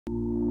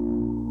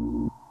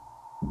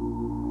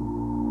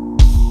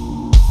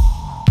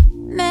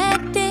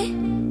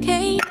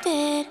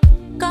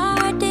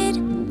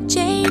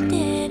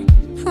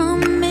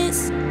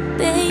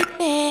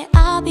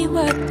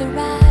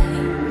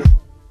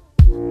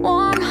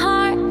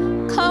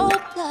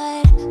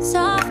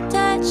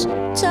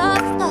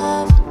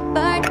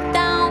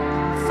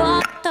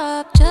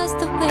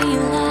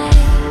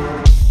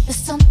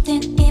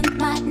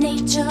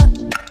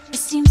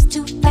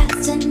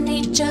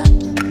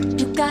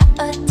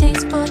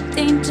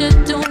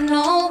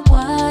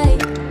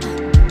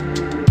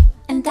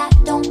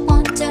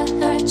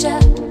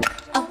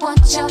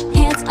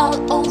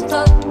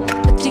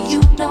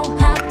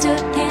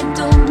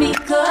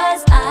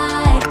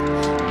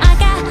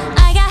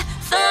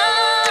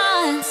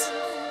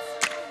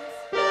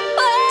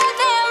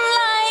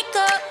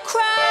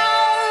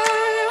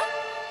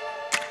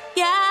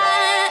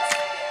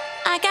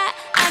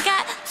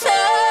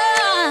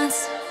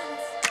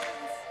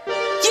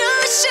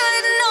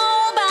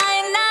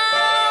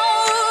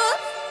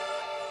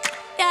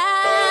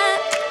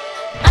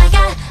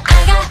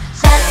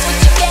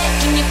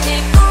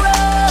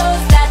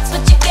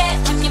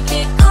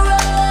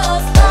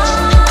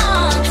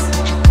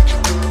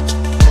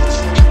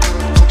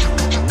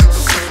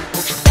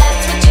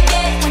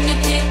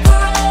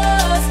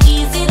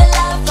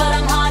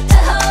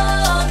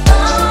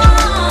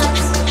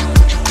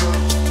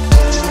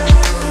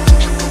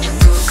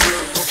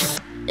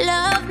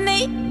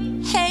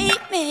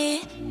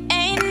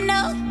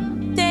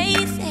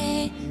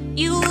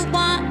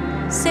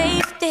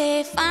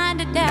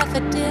find a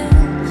daffodil.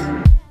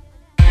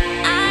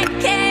 I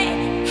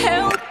can't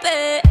help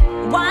it.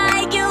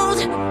 Wild,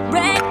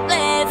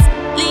 reckless,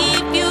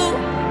 leave you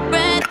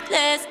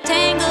breathless,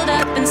 tangled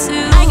up in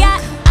silk. I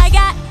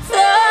got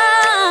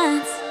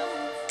thorns,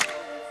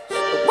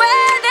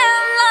 wear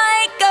them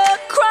like a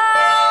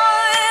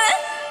crown.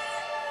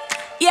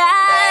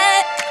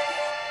 Yeah,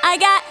 I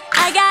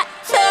got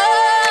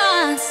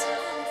thorns.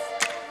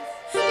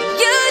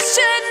 You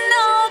should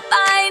know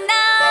by now.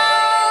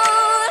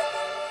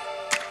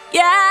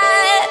 Yeah,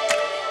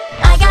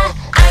 I got.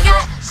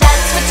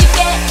 That's what you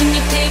get when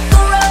you pick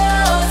a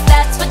rose.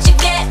 That's what you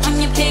get when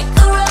you pick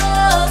a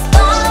rose.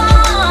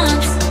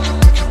 Thorns.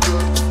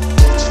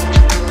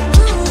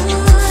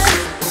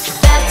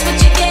 That's what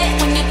you get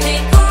when you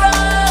pick a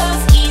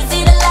rose. Easy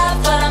to love,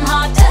 but I'm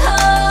hard to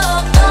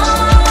hold.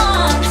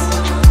 Thorns.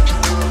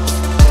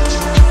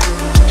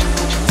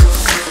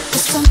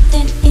 There's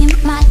something in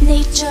my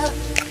nature.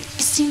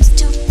 It seems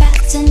to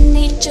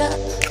fascinate you.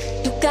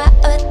 You got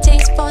a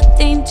taste for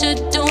danger,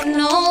 don't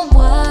know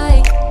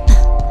why.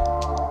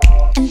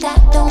 And I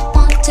don't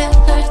want to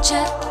hurt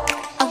you.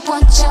 I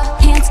want your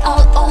hands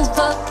all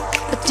over.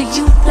 But do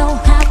you know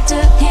how to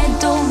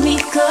handle me?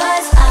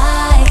 'Cause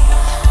I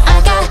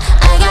got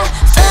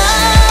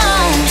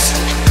thorns.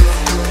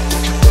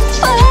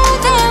 Wear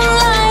them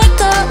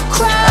like a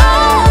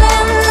crown.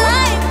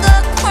 Like a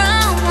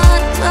crown.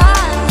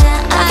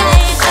 I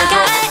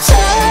got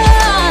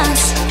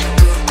thorns.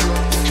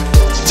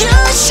 You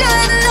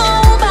should know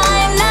by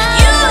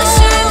now. You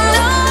should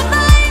know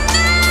by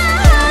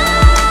now.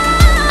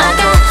 I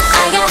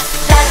got.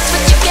 That's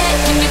what you get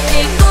when you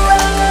pick a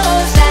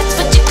rose. That's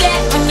what you get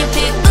when you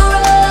pick a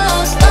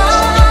rose.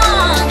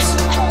 Thorns.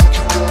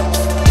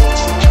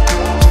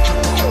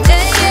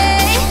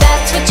 Yeah.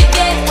 That's what you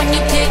get when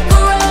you pick a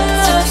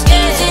rose.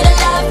 Easy to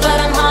love, but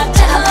I'm hard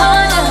to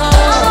hold.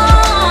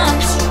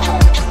 Thorns.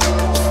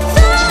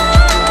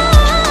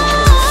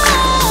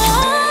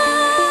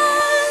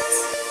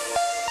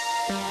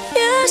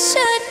 You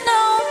should